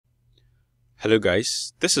Hello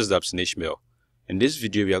guys, this is Ishmael. In this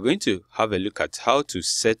video, we are going to have a look at how to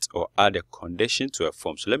set or add a condition to a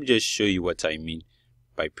form. So let me just show you what I mean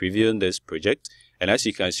by previewing this project. And as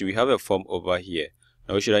you can see, we have a form over here.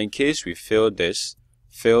 Now, in case we fail this,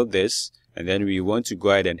 and then we want to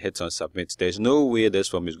go ahead and hit on submit, there's no way this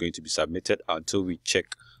form is going to be submitted until we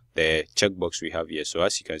check the checkbox we have here. So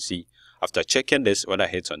as you can see, after checking this, when I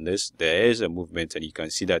hit on this, there is a movement, and you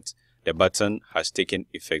can see that the button has taken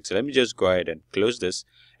effect. So let me just go ahead and close this,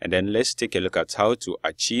 and then let's take a look at how to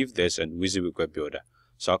achieve this in WYSIWYG Web Builder.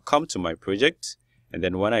 So I'll come to my project, and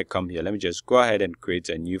then when I come here, let me just go ahead and create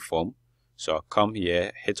a new form. So I'll come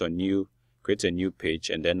here, hit on new, create a new page,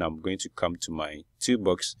 and then I'm going to come to my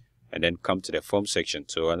toolbox and then come to the form section.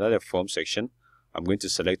 So another form section, I'm going to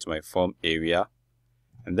select my form area,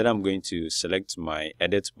 and then I'm going to select my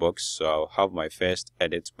edit box. So I'll have my first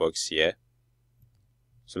edit box here.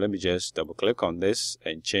 So let me just double click on this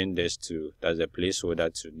and change this to, that's a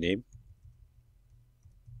placeholder, to name.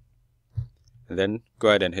 And then go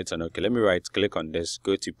ahead and hit on OK. Let me right click on this,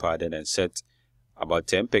 go to padding and set about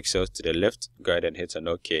 10 pixels to the left. Go ahead and hit on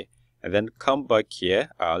OK. And then come back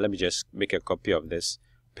here. Let me just make a copy of this,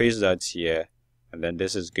 paste that here. And then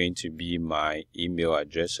this is going to be my email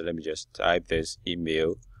address. So let me just type this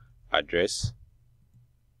email address.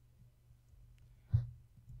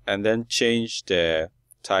 And then change the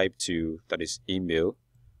type to, that is email.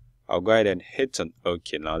 I'll go ahead and hit on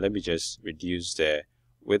OK. Now let me just reduce the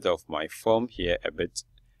width of my form here a bit,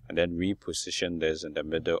 and then reposition this in the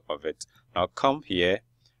middle of it. Now come here,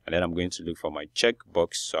 and then I'm going to look for my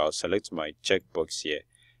checkbox. So I'll select my checkbox here,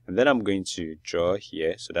 and then I'm going to draw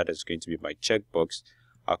here. So that is going to be my checkbox.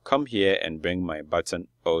 I'll come here and bring my button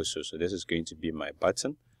also. So this is going to be my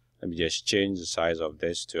button. Let me just change the size of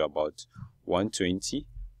this to about 120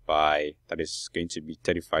 by, that is going to be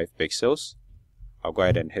 35 pixels. I'll go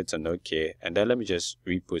ahead and hit on OK, and then let me just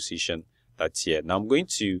reposition that here. Now I'm going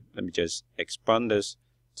to, let me just expand this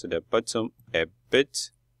to the bottom a bit,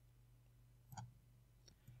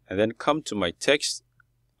 and then come to my text.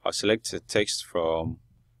 I'll select the text from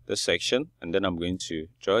this section, and then I'm going to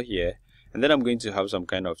draw here, and then I'm going to have some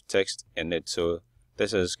kind of text in it. So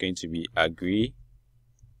this is going to be agree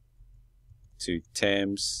to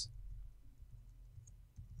terms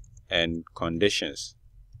and conditions.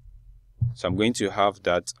 So I'm going to have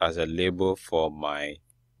that as a label for my,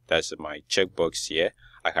 that's my checkbox here.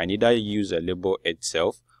 I can either use a label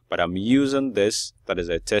itself, but I'm using this, that is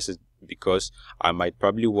a text, because I might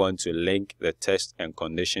probably want to link the text and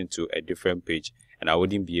condition to a different page, and I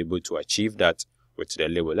wouldn't be able to achieve that with the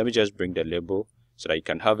label. Let me just bring the label so that you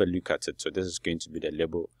can have a look at it. So this is going to be the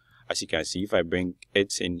label. As you can see, if I bring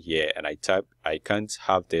it in here and I type, I can't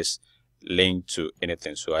have this link to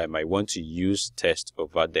anything, so I might want to use text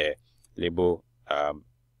over the label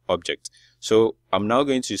object. So I'm now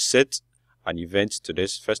going to set an event to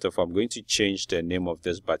this. First of all, I'm going to change the name of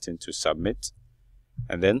this button to submit,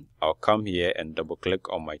 and then I'll come here and double click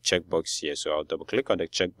on my checkbox here. So I'll double click on the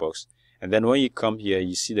checkbox, and then when you come here,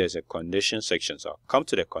 you see there's a condition section. So I'll come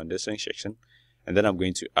to the condition section, and then I'm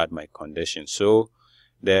going to add my condition. So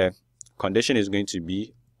the condition is going to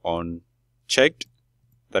be on checked,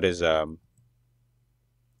 that is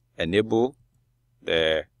enable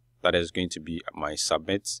the, that is going to be my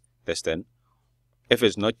submit this. Then if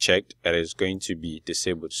it's not checked, it is going to be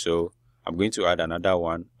disabled. So I'm going to add another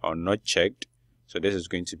one on not checked. So this is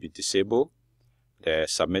going to be disabled, the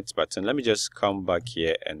submit button. Let me just come back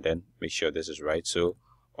here and then make sure this is right. So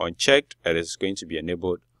on checked, it is going to be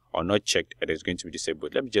enabled. On not checked, it is going to be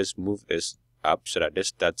disabled. Let me just move this up so that this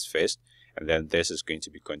starts first, and then this is going to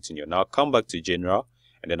be continued. Now I'll come back to general,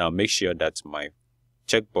 and then I'll make sure that my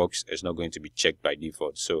checkbox is not going to be checked by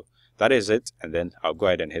default. So that is it, and then I'll go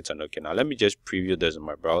ahead and hit on OK. Now let me just preview this in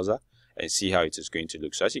my browser and see how it is going to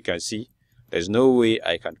look. So as you can see, there's no way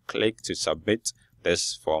I can click to submit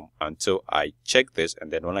this form until I check this,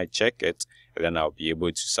 and then when I check it, then I'll be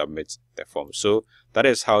able to submit the form. So that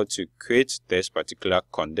is how to create this particular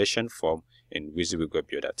condition form in WYSIWYG Web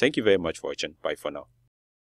Builder. Thank you very much for watching. Bye for now.